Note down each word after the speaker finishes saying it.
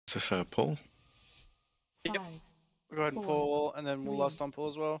Is this a pull? Yep. 5, We'll go ahead and 4, pull, and then we'll 3, lust on pull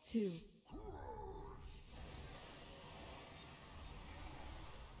as well. 2.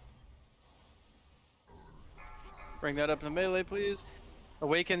 Bring that up in the melee, please.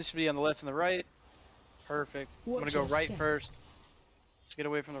 Awaken should be on the left and the right. Perfect. I'm gonna Watch go your right step. first. Let's get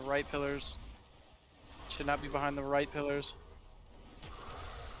away from the right pillars. Should not be behind the right pillars.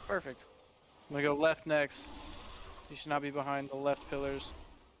 Perfect. I'm gonna go left next. You should not be behind the left pillars.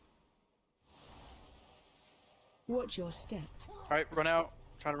 Watch your step. Alright, run out.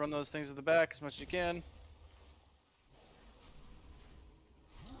 Try to run those things at the back as much as you can.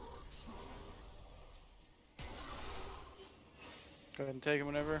 Go ahead and take him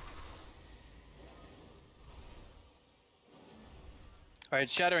whenever. Alright,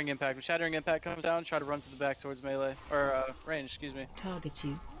 Shattering Impact. When Shattering Impact comes down, try to run to the back towards melee. Or, range, excuse me. Target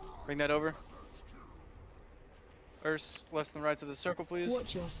you. Bring that over. Urs, left and right to the circle, please.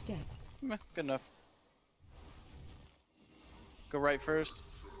 Watch your step. Meh, good enough. Go right first.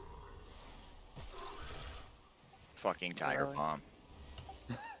 Fucking Tiger Alright. Bomb.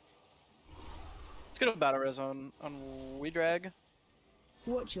 Let's get a battle res on We Drag.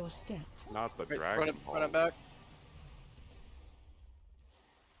 Watch your step. Not the Right, dragon. run it back.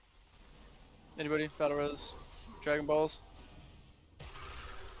 Anybody? Battle res. Dragon Balls.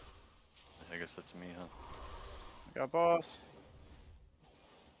 I guess that's me, huh? I got boss.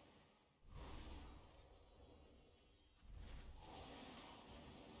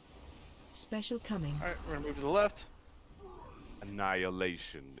 Special coming. Alright, we're gonna move to the left.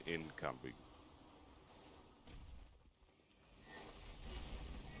 Annihilation incoming.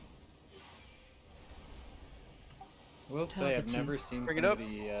 I will say, I've Target you. never seen Bring it up.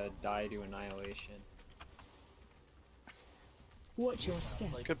 somebody die to annihilation. Watch your step.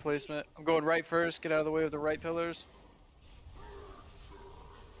 Good placement. I'm going right first. Get out of the way of the right pillars.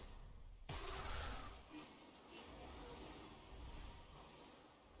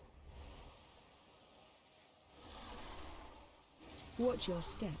 Watch your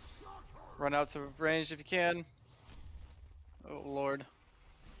step. Run out to range if you can. Oh lord.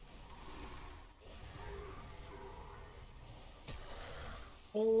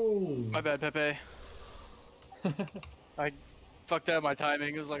 Oh! My bad, Pepe. I fucked up my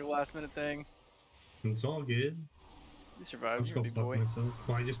timing. It was like a last minute thing. It's all good. You I'm survived. just You're a gonna big fuck boy. myself.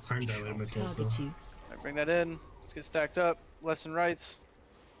 Well, I just time dilated myself, so. Target you. Alright, bring that in. Let's get stacked up. Lefts and rights.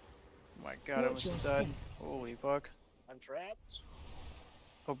 Oh my god, I Watch almost your just died. step. Holy fuck. I'm trapped.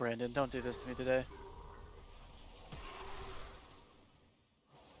 Oh Brandon, don't do this to me today.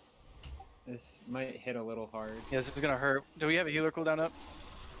 This might hit a little hard. Yeah, this is gonna hurt. Do we have a healer cooldown up?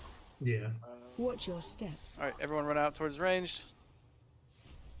 Yeah. Watch your step. Alright, everyone run out towards ranged.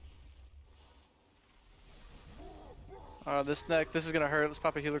 This is gonna hurt. Let's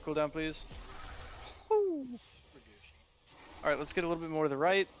pop a healer cooldown, please. Alright, let's get a little bit more to the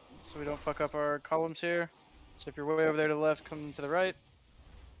right, so we don't fuck up our columns here. So if you're way over there to the left, come to the right.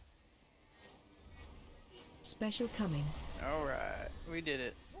 Special coming. Alright, we did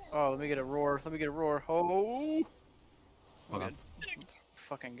it. Oh, let me get a roar. Let me get a roar. Oh! Oh my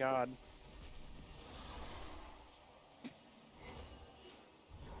fucking god.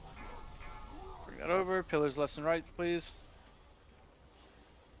 Bring that over. Pillars left and right, please.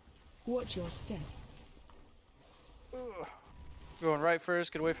 Watch your step. Ugh. Going right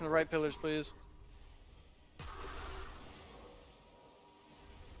first. Get away from the right pillars, please.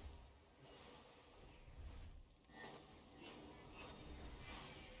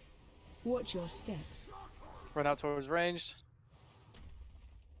 Watch your step. Run out towards ranged.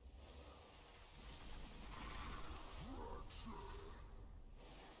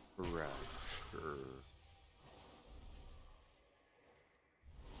 Right, sure.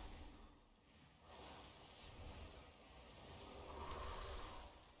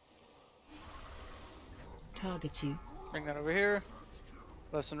 Target you. Bring that over here.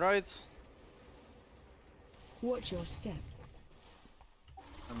 Lefts and rights. Watch your step.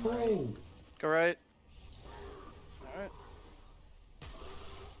 I'm right. Oh! Go right. Alright.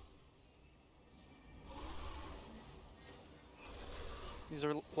 These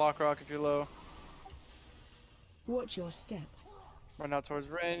are lock rock if you're low. Watch your step. Run out towards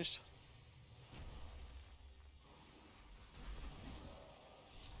ranged.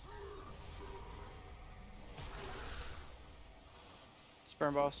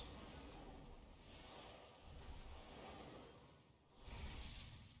 Sperm boss.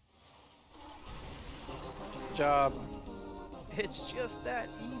 Good job. It's just that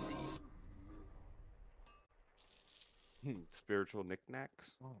easy. Spiritual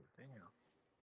knickknacks. Oh, damn.